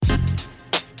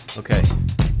Okay.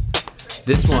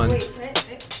 This one.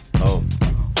 Oh,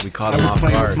 we caught him off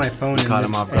guard. I was playing with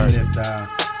my phone in this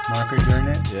marker during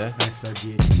it. Yeah. I saw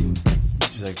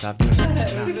DHD. She's like, stop doing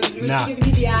that. Nah. She gave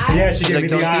me the eye? Yeah, she gave me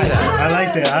don't the do eye.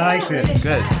 that. I liked it.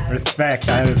 Good. Respect.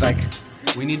 I was like,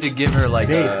 We need to give her like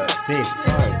Dave, a...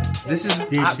 This is...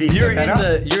 DHD, you're set that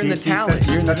in the, you're in the DHD, talent.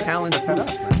 You're in the set talent that up.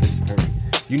 spoof. This is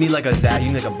perfect. You need like a zap. You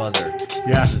need like a buzzer.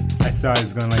 Yeah, I saw it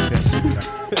was going like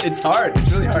this. It's hard.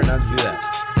 It's really hard not to do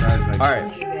that. I was like, All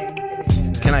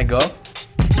right. Can I go?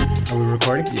 Are we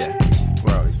recording? Yeah.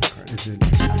 We're always recording. Is it?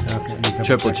 Okay.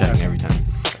 Triple checking every time.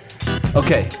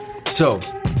 Okay. So,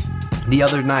 the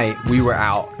other night we were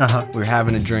out. Uh-huh. We were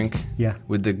having a drink. Yeah.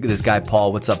 With this guy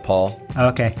Paul. What's up, Paul?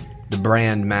 Okay. The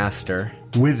brand master.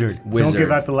 Wizard. Don't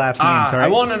give out the last name, sorry. I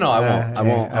won't. No, I won't. I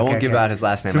won't. I won't give out his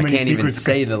last name. I can't even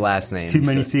say the last name. Too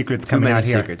many secrets coming out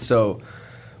here. Too many secrets. So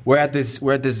we're at this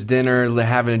dinner,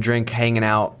 having a drink, hanging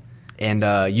out,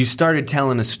 and you started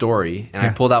telling a story, and I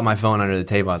pulled out my phone under the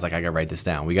table. I was like, I gotta write this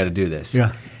down. We got to do this.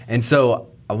 Yeah. And so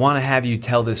I want to have you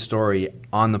tell this story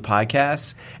on the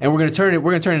podcast, and we're gonna turn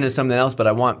it into something else. But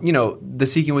I want the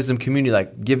Seeking Wisdom community,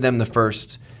 like give them the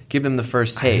first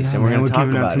taste, and we're going to talk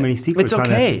about too many it. secrets It's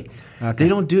okay. on this. Okay. They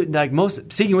don't do it like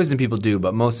most Seeking Wisdom people do,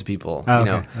 but most people,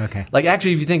 Okay. Like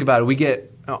actually, if you think about it, we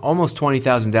get almost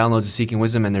 20,000 downloads of Seeking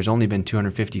Wisdom, and there's only been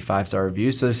 250 5-star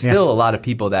reviews. So there's still a lot of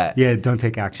people that don't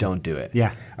take action. Don't do it.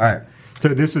 Yeah. All right. So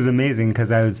this was amazing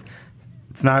because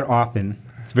it's not often,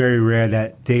 it's very rare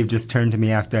that Dave just turned to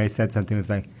me after I said something and was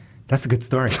like, that's a good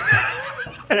story.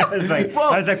 And I was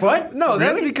like, what? No,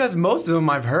 that's Really? because most of them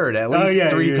I've heard at least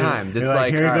three times. It's You're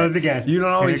like, here it all goes right, again. You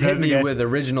don't always Here it hit goes me again. with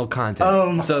original content.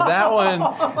 Oh, so that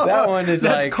one is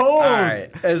That's like cold. All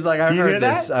right. It's like I've Do you hear heard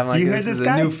this. that? I'm like, Do you hear this this is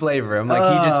guy? a new flavor. I'm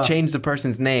like, he just changed the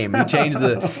person's name. He changed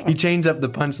up the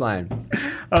punchline.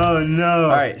 Oh no! All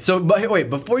right. So, but wait,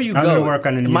 before you I'm go, gonna work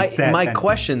on a new set my then.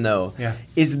 question though, Yeah.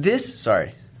 is this?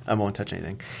 Sorry, I won't touch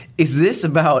anything. Is this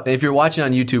about? If you're watching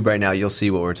on YouTube right now, you'll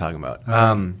see what we're talking about.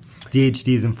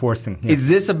 DHD is enforcing. Yeah. Is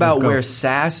this about Let's go. where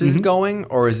SaaS is going,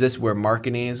 or is this where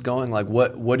marketing is going? Like,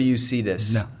 what do you see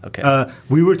this? No. Okay.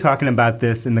 We were talking about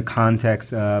this in the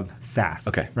context of SaaS.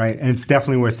 Okay. Right? And it's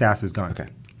definitely where SaaS is going. Okay.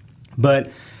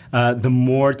 But the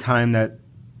more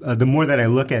that I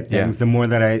look at things, the more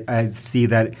that I see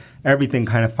that everything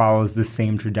kind of follows the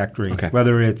same trajectory. Okay.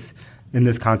 Whether it's in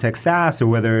this context SaaS or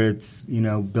whether it's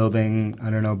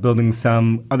building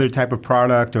some other type of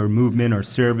product or movement or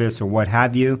service or what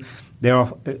have you. They're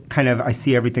all I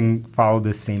see everything follow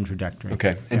the same trajectory.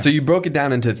 Okay. And so you broke it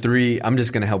down into three. I'm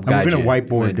just going to help guide you. We're going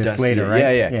to whiteboard this later,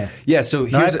 right? Yeah. So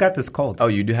I've got this cold. Oh,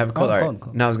 you do have a cold? Oh, All right.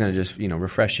 cold. Now I was going to just,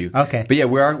 refresh you. Okay. But yeah,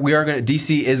 we are going to,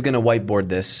 DC is going to whiteboard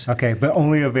this. Okay, but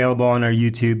only available on our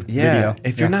YouTube video.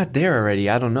 If you're not there already,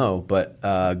 I don't know, but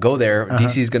go there.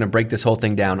 DC is going to break this whole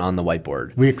thing down on the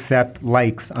whiteboard. We accept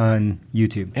likes on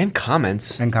YouTube. And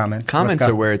comments. Comments Let's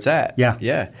go. are where it's at. Yeah.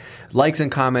 Yeah. Likes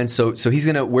and comments. So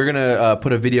we're gonna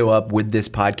put a video up with this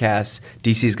podcast.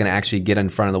 DC is gonna actually get in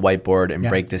front of the whiteboard and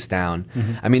break this down.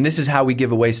 Mm-hmm. I mean, this is how we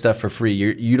give away stuff for free.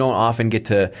 You don't often get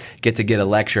to get a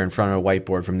lecture in front of a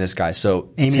whiteboard from this guy.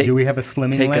 So Amy, do we have a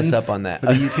slimming take lens us up on that for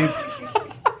the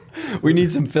YouTube? We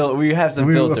need some We have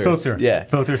some filters. A filter. Yeah.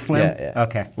 Filter slim? Yeah.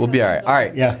 Okay. We'll be all right. All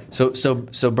right. Yeah.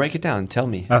 So break it down. Tell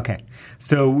me. Okay.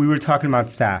 So we were talking about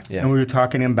SaaS, and we were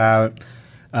talking about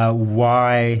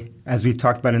why, as we've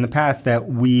talked about in the past, that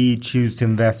we choose to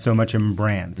invest so much in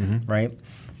brands, right?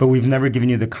 But we've never given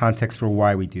you the context for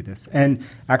why we do this. And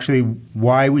actually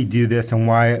why we do this and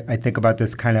why I think about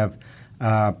this kind of,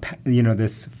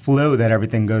 this flow that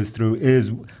everything goes through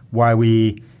is why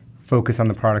we focus on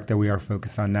the product that we are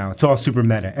focused on now. It's all super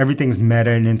meta. Everything's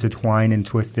meta and intertwined and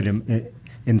twisted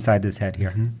inside this head here.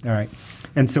 Mm-hmm. All right.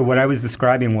 And so what I was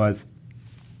describing was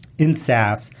in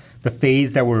SaaS, the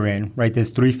phase that we're in, right,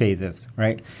 there's three phases,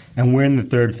 right? And we're in the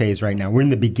third phase right now. We're in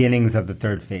the beginnings of the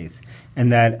third phase.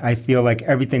 And that I feel like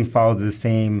everything follows the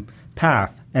same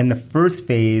path. And the first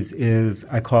phase is,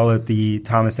 I call it the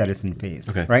Thomas Edison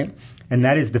phase, right? And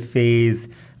that is the phase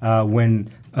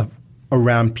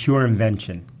around pure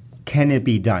invention. Can it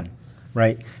be done,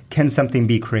 right? Can something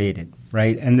be created,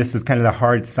 right? And this is kind of the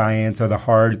hard science or the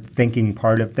hard thinking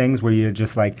part of things where you're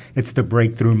just like, it's the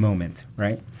breakthrough moment,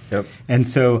 right? Yep. And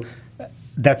so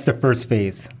that's the first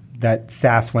phase that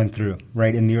SaaS went through,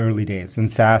 right, in the early days. And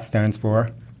SaaS stands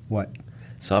for what?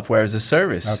 Software as a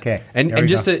service. Okay. And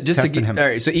just to get, all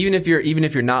right, so even if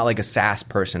you're not like a SaaS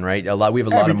person, right? We have a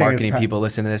lot of marketing people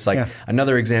listen to this. Like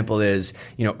another example is,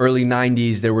 early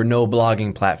 90s, there were no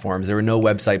blogging platforms. There were no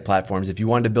website platforms. If you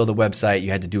wanted to build a website,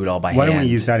 you had to do it all by hand. Why don't we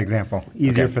use that example?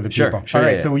 Easier for the people. Sure, all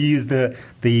right, so we use the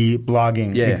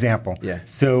blogging example. Yeah.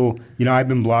 So, I've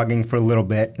been blogging for a little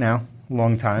bit now,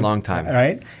 long time. Long time. All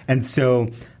right? And so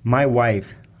my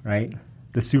wife, right,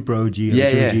 the super OG of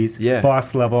OGs,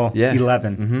 boss level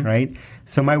 11, right?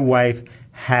 So my wife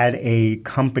had a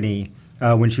company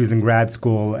when she was in grad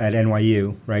school at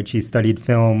NYU, right? She studied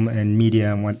film and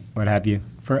media and what have you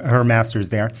for her master's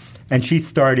there. And she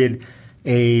started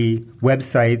a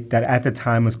website that at the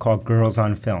time was called Girls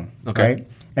on Film, right?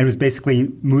 And it was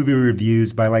basically movie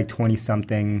reviews by like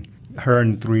 20-something, her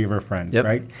and 3 of her friends,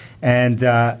 right? And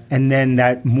then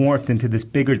that morphed into this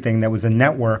bigger thing that was a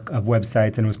network of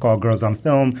websites, and it was called Girls on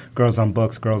Film, Girls on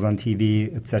Books, Girls on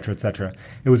TV, et cetera, et cetera.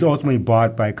 It was ultimately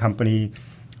bought by a company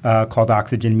called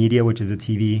Oxygen Media, which is a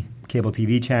cable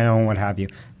TV channel and what have you.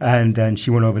 And then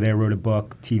she went over there, wrote a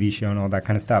book, TV show, and all that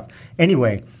kind of stuff.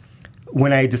 Anyway,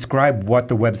 when I described what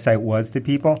the website was to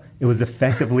people, it was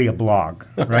effectively a blog,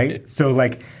 right? So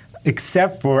like,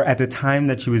 except for at the time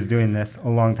that she was doing this a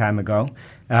long time ago,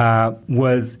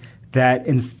 was that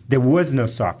there was no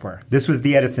software. This was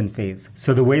the Edison phase.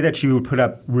 So the way that she would put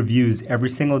up reviews every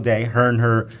single day, her and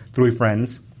her 3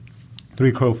 friends,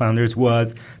 3 co-founders,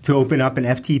 was to open up an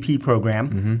FTP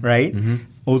program, right?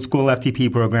 Old school FTP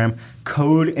program,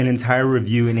 code an entire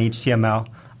review in HTML,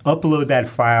 upload that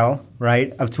file,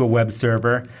 right, up to a web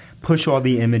server, push all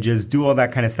the images, do all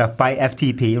that kind of stuff by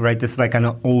FTP, right? This is like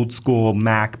an old school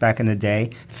Mac back in the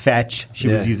day. Fetch. She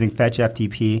was using Fetch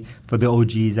FTP for the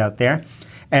OGs out there.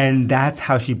 And that's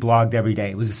how she blogged every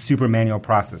day. It was a super manual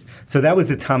process. So that was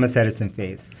the Thomas Edison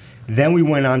phase. Then we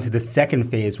went on to the second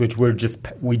phase, which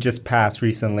we just passed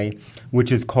recently,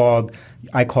 which is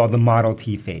I call the Model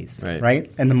T phase,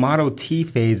 right? And the Model T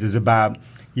phase is about,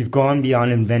 you've gone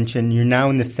beyond invention. You're now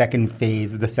in the second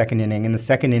phase of the second inning. And the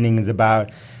second inning is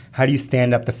about, how do you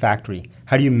stand up the factory?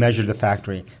 How do you measure the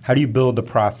factory? How do you build the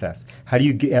process? How do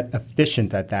you get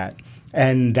efficient at that?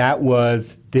 And that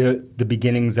was the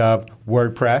beginnings of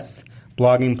WordPress,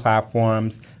 blogging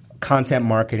platforms, content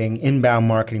marketing, inbound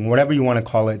marketing, whatever you want to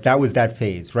call it. That was that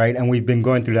phase, right? And we've been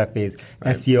going through that phase.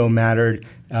 Right. SEO mattered,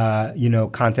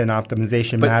 content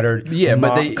optimization mattered. Yeah,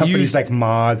 but companies like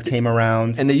Moz came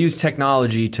around, and they used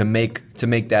technology to make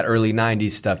that early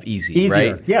 '90s stuff easier,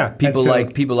 right? Yeah, people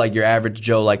like your average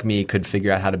Joe like me could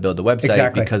figure out how to build a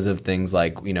website because of things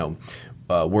like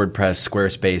WordPress,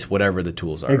 Squarespace, whatever the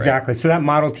tools are. Exactly. Right? So that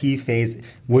Model T phase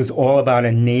was all about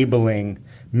enabling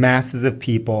masses of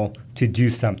people to do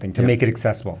something, to make it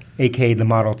accessible, aka the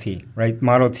Model T, right?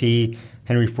 Model T,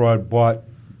 Henry Ford bought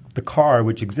the car,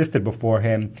 which existed before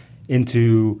him,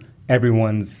 into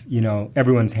everyone's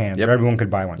hands, or everyone could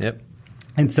buy one. Yep.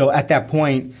 And so at that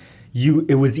point,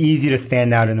 it was easy to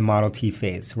stand out in the Model T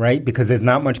phase, right? Because there's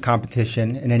not much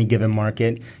competition in any given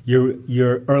market.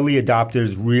 Your early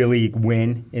adopters really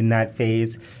win in that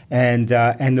phase, and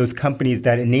those companies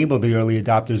that enable the early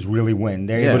adopters really win.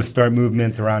 They're able to start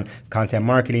movements around content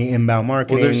marketing, inbound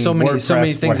marketing. Well, there's so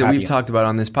many things that we've talked about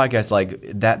on this podcast. Like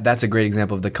that's a great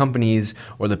example of the companies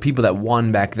or the people that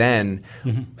won back then.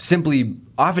 Simply.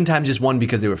 Oftentimes just won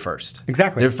because they were first.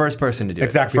 Exactly. They're the first person to do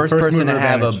it. First person to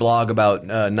have a blog about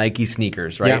Nike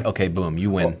sneakers, right? Yeah. Okay, boom, you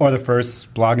win. Or the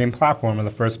first blogging platform, or the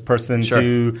first person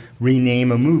to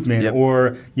rename a movement,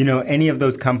 or any of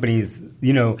those companies,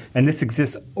 and this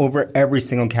exists over every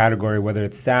single category, whether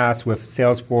it's SaaS with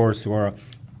Salesforce or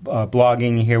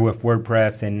blogging here with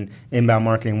WordPress and inbound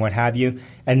marketing, what have you.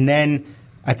 And then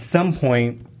at some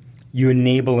point, you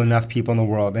enable enough people in the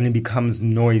world, and it becomes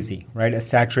noisy, right? A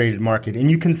saturated market.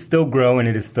 And you can still grow, and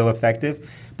it is still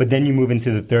effective, but then you move into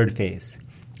the third phase.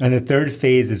 And the third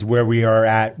phase is where we are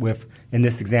at with, in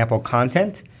this example,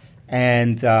 content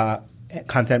and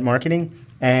content marketing,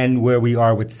 and where we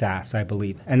are with SaaS, I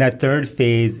believe. And that third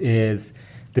phase is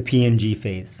the P&G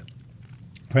phase.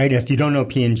 Right? If you don't know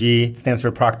P&G, it stands for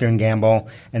Procter & Gamble,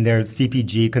 and there's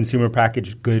CPG, consumer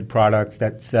packaged good products,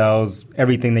 that sells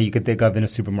everything that you could think of in a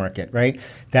supermarket, right?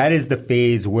 That is the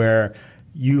phase where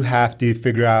you have to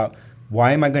figure out,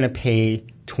 why am I going to pay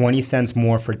 20 cents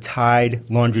more for Tide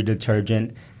laundry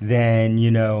detergent than,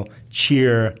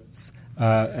 Cheer,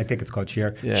 I think it's called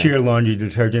Cheer, Cheer laundry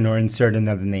detergent, or insert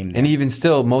another name there. And even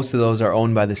still, most of those are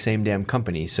owned by the same damn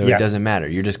company, so it doesn't matter.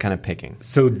 You're just kind of picking.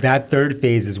 So that third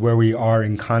phase is where we are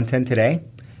in content today.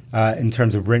 in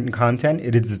terms of written content.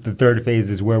 It is the third phase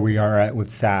is where we are at with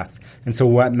SaaS. And so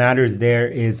what matters there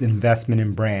is investment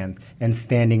in brand and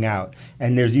standing out.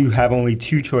 And you have only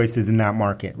two choices in that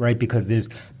market, right? Because there's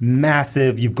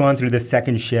you've gone through the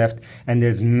second shift and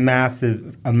there's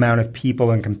massive amount of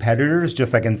people and competitors,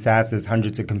 just like in SaaS, there's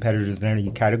hundreds of competitors in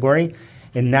any category.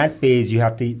 In that phase, you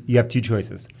have two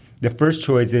choices. The first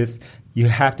choice is you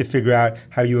have to figure out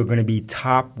how you are going to be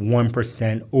top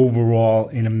 1% overall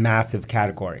in a massive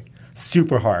category.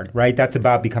 Super hard, right? That's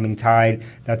about becoming Tide.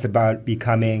 That's about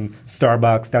becoming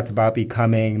Starbucks. That's about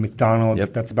becoming McDonald's. Yep.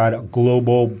 That's about a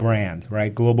global brand,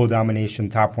 right? Global domination,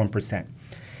 top 1%.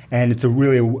 And it's a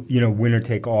really,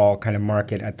 winner-take-all kind of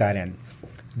market at that end.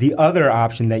 The other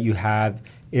option that you have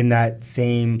in that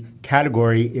same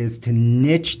category is to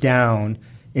niche down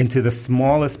into the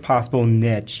smallest possible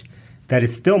niche that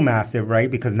is still massive,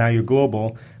 right? Because now you're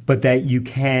global, but that you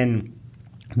can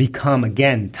become,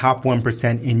 again, top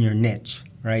 1% in your niche,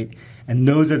 right? And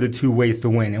those are the two ways to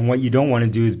win. And what you don't want to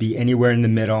do is be anywhere in the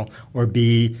middle or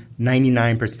be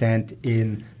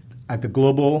 99% at the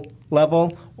global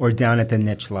level or down at the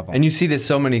niche level. And you see this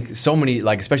so many,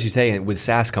 like especially today with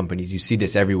SaaS companies, you see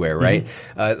this everywhere, right?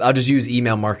 Mm-hmm. I'll just use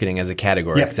email marketing as a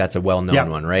category because that's a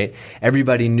well-known one, right?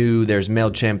 Everybody knew there's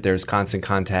MailChimp, there's Constant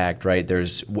Contact, right?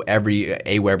 There's every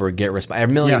Aweber, GetResponse, a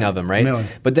million of them, right?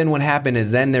 But then what happened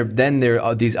is then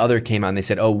these other came out and they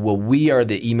said, oh, well, we are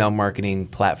the email marketing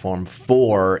platform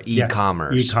for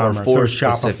e-commerce or for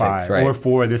Shopify, right? Or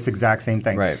for this exact same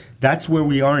thing. Right. That's where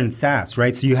we are in SaaS,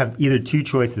 right? So you have either two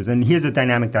choices. And here's a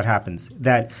dynamic that happens,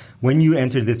 that when you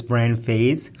enter this brand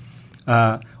phase,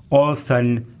 all of a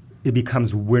sudden it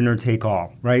becomes winner take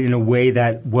all, right? In a way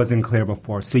that wasn't clear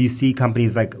before. So you see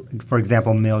companies like, for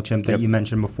example, MailChimp that you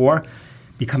mentioned before,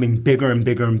 becoming bigger and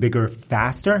bigger and bigger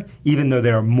faster, even though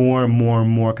there are more and more and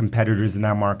more competitors in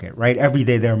that market, right? Every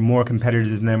day there are more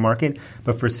competitors in that market,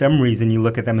 but for some reason you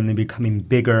look at them and they're becoming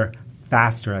bigger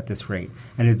faster at this rate.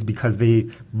 And it's because they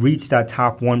reached that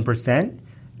top 1%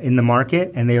 in the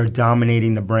market and they are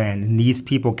dominating the brand. And these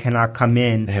people cannot come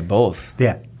in. They have both.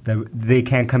 Yeah. They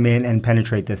can't come in and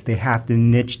penetrate this. They have to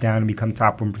niche down and become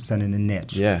top 1% in a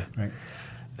niche. Yeah. Right.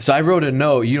 So I wrote a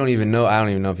note. I don't even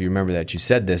know if you remember that you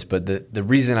said this, but the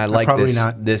reason I like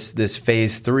this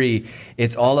phase 3,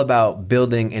 it's all about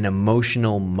building an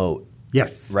emotional moat.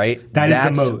 Yes. Right?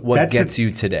 That's the moat. What gets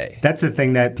you today. That's the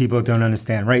thing that people don't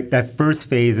understand, right? That first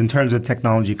phase, in terms of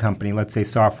technology company, let's say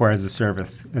software as a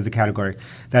service, as a category,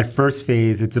 that first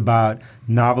phase, it's about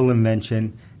novel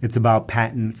invention, it's about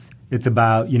patents, it's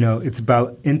about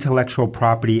intellectual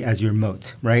property as your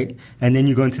moat, right? And then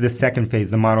you go into the second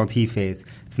phase, the Model T phase.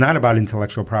 It's not about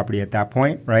intellectual property at that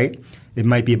point, right? It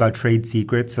might be about trade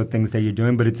secrets, so things that you're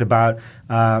doing, but it's about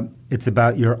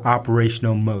your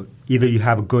operational moat. Either you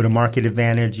have a go-to-market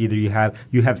advantage, either you have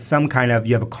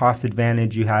a cost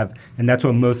advantage, and that's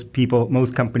what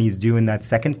most companies do in that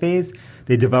second phase.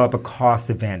 They develop a cost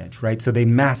advantage, right? So they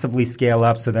massively scale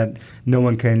up so that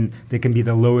they can be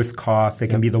the lowest cost, they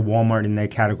can be the Walmart in their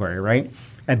category, right?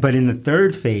 But in the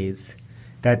third phase,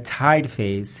 that Tide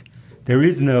phase, there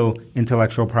is no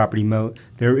intellectual property moat,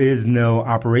 there is no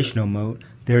operational moat.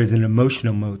 There is an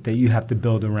emotional moat that you have to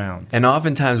build around. And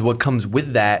oftentimes what comes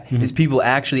with that is people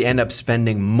actually end up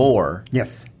spending more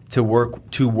to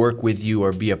work with you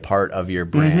or be a part of your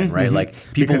brand, right? Like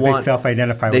people because they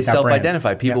self-identify with that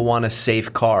brand. People want a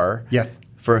safe car. Yes.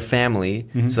 For a family,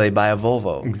 so they buy a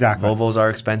Volvo. Exactly. Volvos are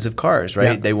expensive cars, right?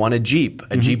 Yeah. They want a Jeep.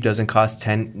 A Jeep doesn't cost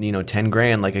 10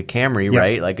 grand like a Camry,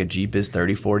 right? Like a Jeep is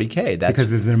 30, 40K. That's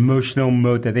because there's an emotional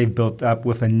moat that they've built up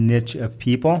with a niche of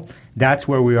people. That's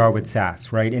where we are with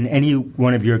SaaS, right? In any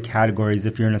one of your categories,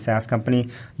 if you're in a SaaS company,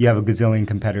 you have a gazillion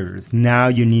competitors. Now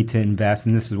you need to invest,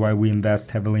 and this is why we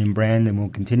invest heavily in brand and will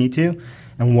continue to,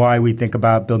 and why we think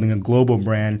about building a global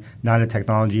brand, not a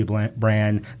technology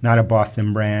brand, not a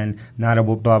Boston brand, not a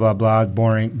blah, blah, blah,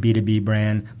 boring B2B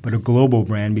brand, but a global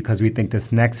brand, because we think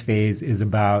this next phase is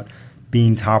about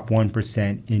being top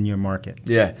 1% in your market.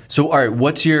 Yeah. So, all right,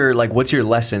 what's your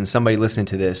lesson? Somebody listening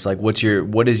to this, like, what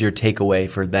is your takeaway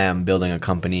for them building a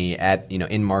company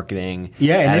in marketing?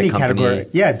 Yeah, in any category.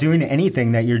 Yeah, doing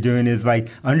anything that you're doing is like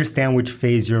understand which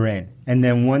phase you're in, and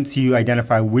then once you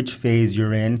identify which phase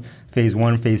you're in, phase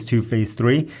 1, phase 2, phase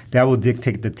 3, that will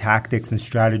dictate the tactics and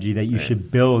strategy that you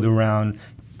should build around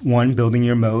 1, building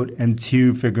your moat, and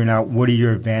 2, figuring out what are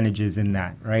your advantages in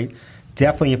that, right?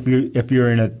 Definitely, if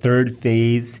you're in a third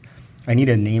phase, I need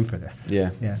a name for this.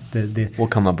 Yeah. We'll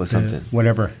come up with something.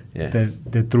 Whatever. Yeah.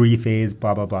 The 3 phase,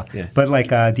 blah blah blah. Yeah. But like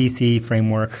DC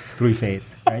framework, 3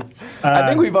 phase, right? I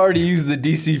think we've already used the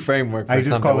DC framework for I just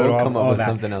something. call it we'll come up with that.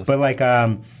 something else. But like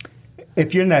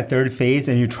if you're in that third phase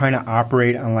and you're trying to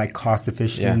operate on like cost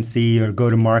efficiency or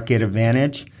go-to-market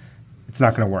advantage, it's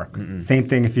not going to work. Same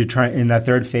thing if you're trying in that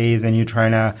third phase and you're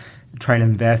trying to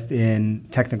invest in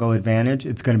technical advantage,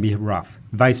 it's going to be rough.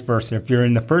 Vice versa. If you're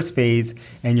in the first phase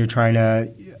and you're trying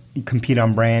to compete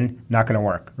on brand, not going to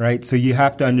work, right? So you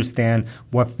have to understand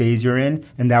what phase you're in,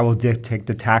 and that will dictate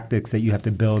the tactics that you have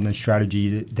to build and the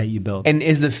strategy that you build. And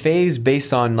is the phase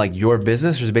based on like your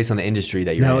business, or is it based on the industry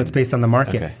that you're in? No, it's based on the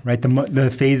market, right?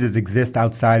 The phases exist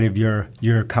outside of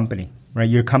your company, right?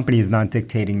 Your company is not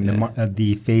dictating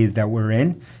the phase that we're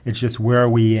in. It's just where are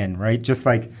we in, right? Just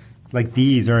like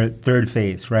these are third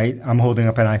phase, right? I'm holding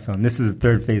up an iPhone. This is a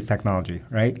third phase technology,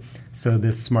 right? So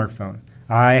this smartphone.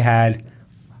 I had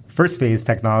first phase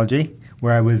technology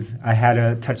where I had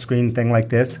a touchscreen thing like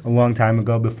this a long time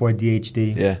ago before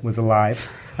DHD was alive.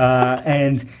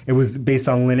 And it was based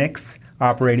on Linux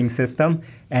operating system.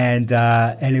 And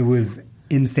it was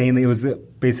insanely, it was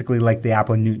basically like the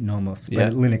Apple Newton almost,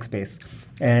 but Linux based.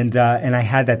 And I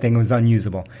had that thing, it was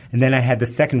unusable. And then I had the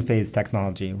second phase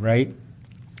technology, right?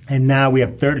 And now we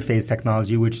have third phase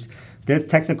technology, which there's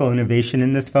technical innovation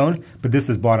in this phone, but this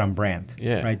is bought on brand.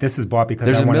 Right? This is bought because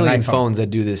there's I want a million an iPhone. phones that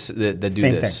do this. That do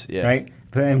Same this, thing, right?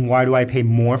 And why do I pay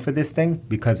more for this thing?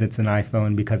 Because it's an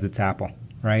iPhone, because it's Apple,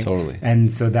 right? Totally.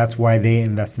 And so that's why they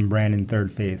invest in brand in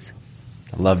third phase.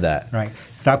 I love that. Right.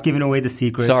 Stop giving away the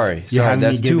secrets. Sorry, me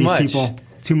that's give too these much. People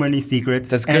too many secrets.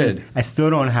 That's good. And I still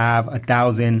don't have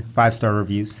 1,000 5-star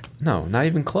reviews. No, not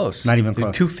even close. Not even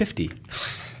close. 250.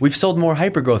 We've sold more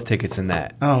Hypergrowth tickets than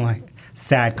that. Oh my,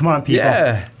 sad. Come on, people.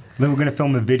 Yeah. We're going to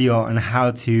film a video on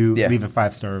how to leave a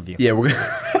 5-star review. Yeah, we're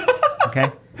gonna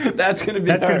okay. That's going to be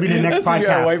the next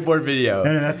podcast. Our whiteboard video.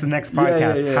 No, that's the next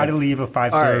podcast. Yeah. How to leave a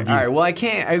 5-star review. All right. Well, I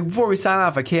can't. Before we sign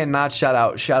off, I can't not shout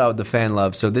out the fan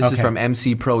love. So this is from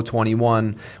MC Pro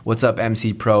 21. What's up,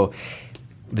 MC Pro?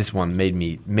 This one made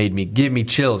me give me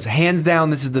chills. Hands down,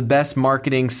 this is the best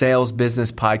marketing, sales,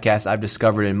 business podcast I've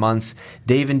discovered in months.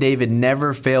 Dave and David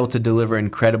never fail to deliver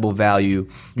incredible value.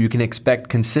 You can expect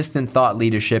consistent thought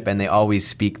leadership, and they always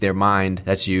speak their mind.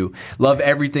 That's you. Love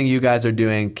everything you guys are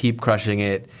doing. Keep crushing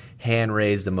it. Hand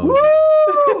raised emoji.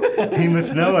 Woo! He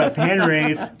must know us. Hand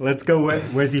raised. Let's go.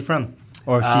 Where's he from?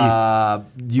 Or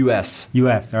she? U.S.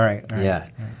 U.S. All right. Yeah. All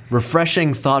right.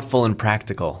 Refreshing, thoughtful, and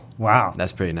practical. Wow.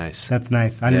 That's pretty nice. That's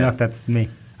nice. I don't know if that's me.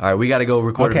 All right, we got to go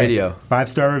record a video.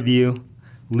 5-star review.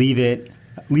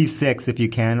 Leave 6 if you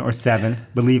can, or 7.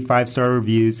 But leave 5-star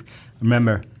reviews.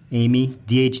 Remember, Amy,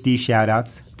 DHD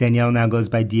shout-outs. Danielle now goes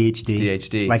by DHD.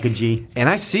 DHD. Like a G. And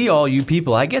I see all you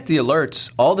people. I get the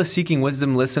alerts. All the Seeking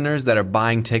Wisdom listeners that are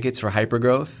buying tickets for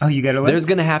Hypergrowth. Oh, you get alerts? There's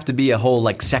going to have to be a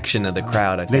whole section of the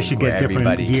crowd, I think. They should get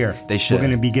different gear. They should. We're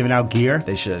going to be giving out gear.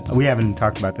 They should. We haven't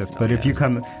talked about this, but if you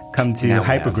come to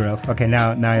Hypergrowth,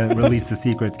 now I release the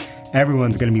secrets.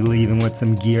 Everyone's going to be leaving with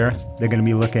some gear. They're going to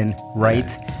be looking right.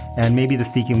 Yeah. And maybe the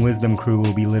Seeking Wisdom crew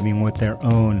will be living with their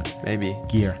own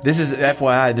gear. This is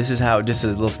FYI. This is how, just a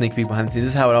little sneak peek behind the scenes,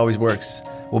 this is how it always works.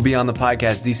 We'll be on the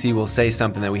podcast. DC will say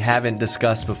something that we haven't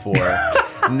discussed before.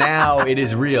 Now it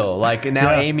is real. Like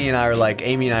now, Amy and I are like,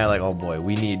 oh boy,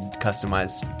 we need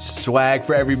customized swag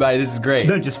for everybody. This is great.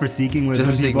 No, just for Seeking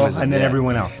Wisdom people, and then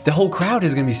everyone else. The whole crowd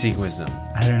is going to be Seeking Wisdom.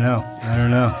 I don't know.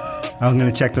 I'm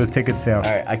going to check those ticket sales.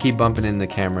 All right, I keep bumping in the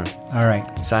camera. All right,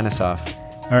 sign us off.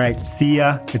 All right, see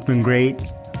ya. It's been great.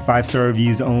 5-star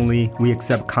reviews only. We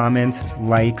accept comments,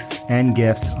 likes, and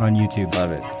gifts on YouTube.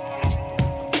 Love it.